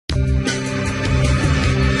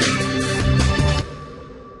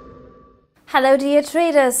Hello dear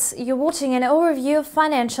traders, you're watching an overview of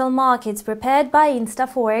financial markets prepared by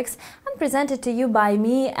ИнстаФорекс and presented to you by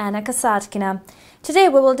me, Anna Kasatkina. Today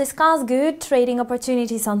we will discuss good trading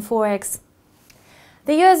opportunities on Forex.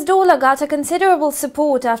 The US dollar got a considerable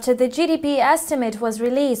support after the GDP estimate was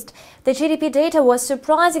released. The GDP data was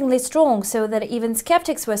surprisingly strong, so that even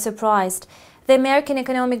skeptics were surprised. The American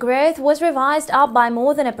economic growth was revised up by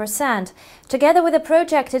more than 1%. Together with a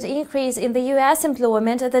projected increase in the US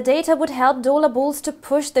employment, the data would help dollar bulls to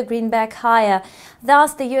push the greenback higher.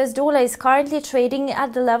 Thus, the US dollar is currently trading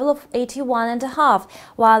at the level of 81.5,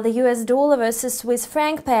 while the US dollar versus Swiss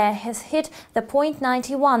franc pair has hit the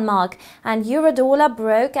 0.91 mark, and euro dollar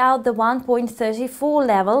broke out the 1.34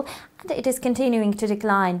 level, and it is continuing to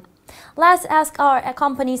decline. Let's ask our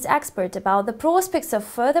company's expert about the prospects of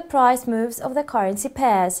further price moves of the currency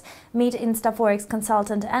pairs. Meet ИнстаФорекс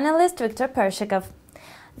consultant analyst Viktor Pershikov.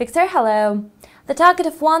 Victor, hello. The target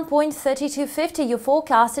of 1.3250 you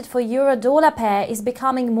forecasted for euro-dollar pair is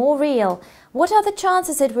becoming more real. What are the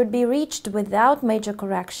chances it would be reached without major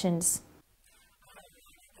corrections?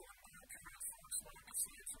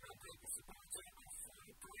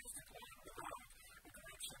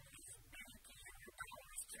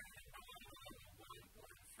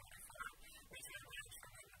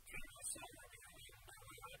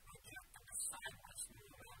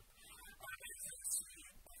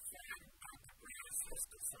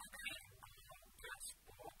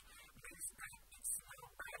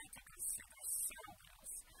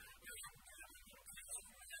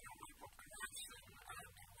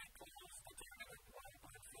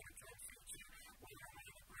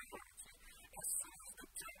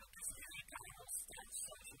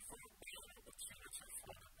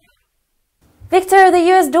 Victor, the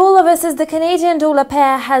US dollar versus the Canadian dollar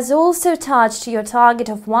pair has also touched your target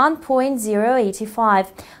of 1.085.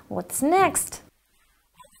 What's next?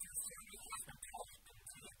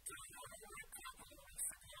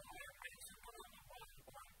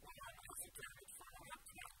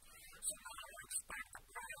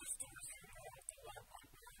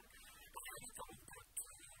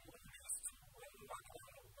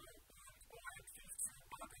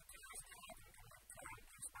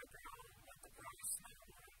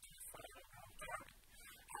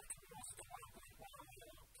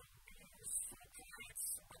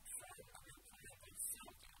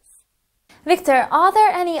 Victor, are there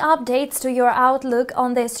any updates to your outlook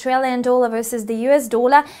on the Australian dollar versus the US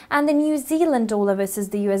dollar and the New Zealand dollar versus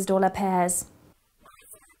the US dollar pairs?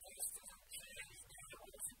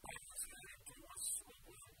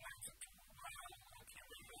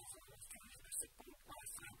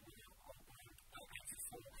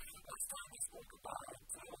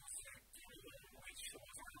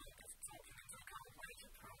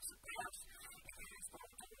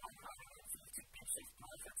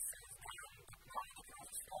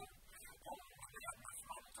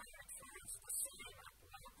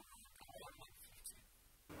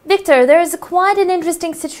 Victor, there is quite an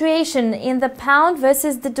interesting situation in the pound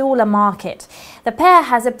versus the dollar market. The pair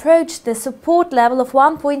has approached the support level of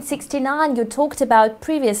 1.69 you talked about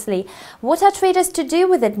previously. What are traders to do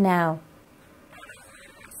with it now?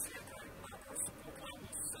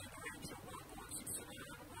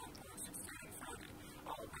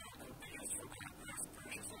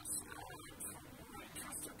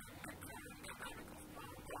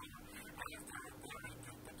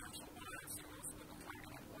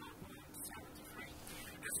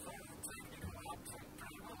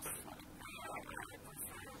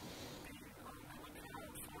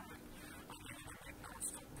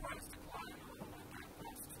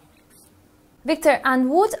 Victor, and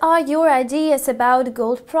what are your ideas about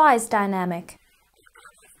gold price dynamic?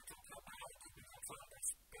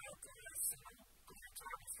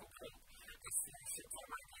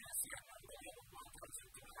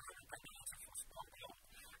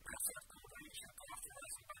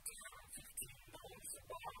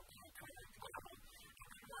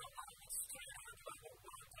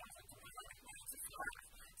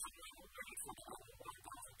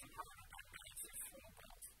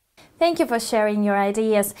 Thank you for sharing your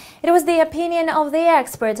ideas. It was the opinion of the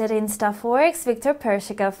expert at ИнстаФорекс, Viktor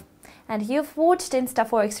Pershikov. And you've watched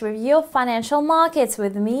ИнстаФорекs review of financial markets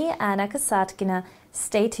with me, Anna Kasatkina.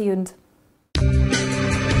 Stay tuned.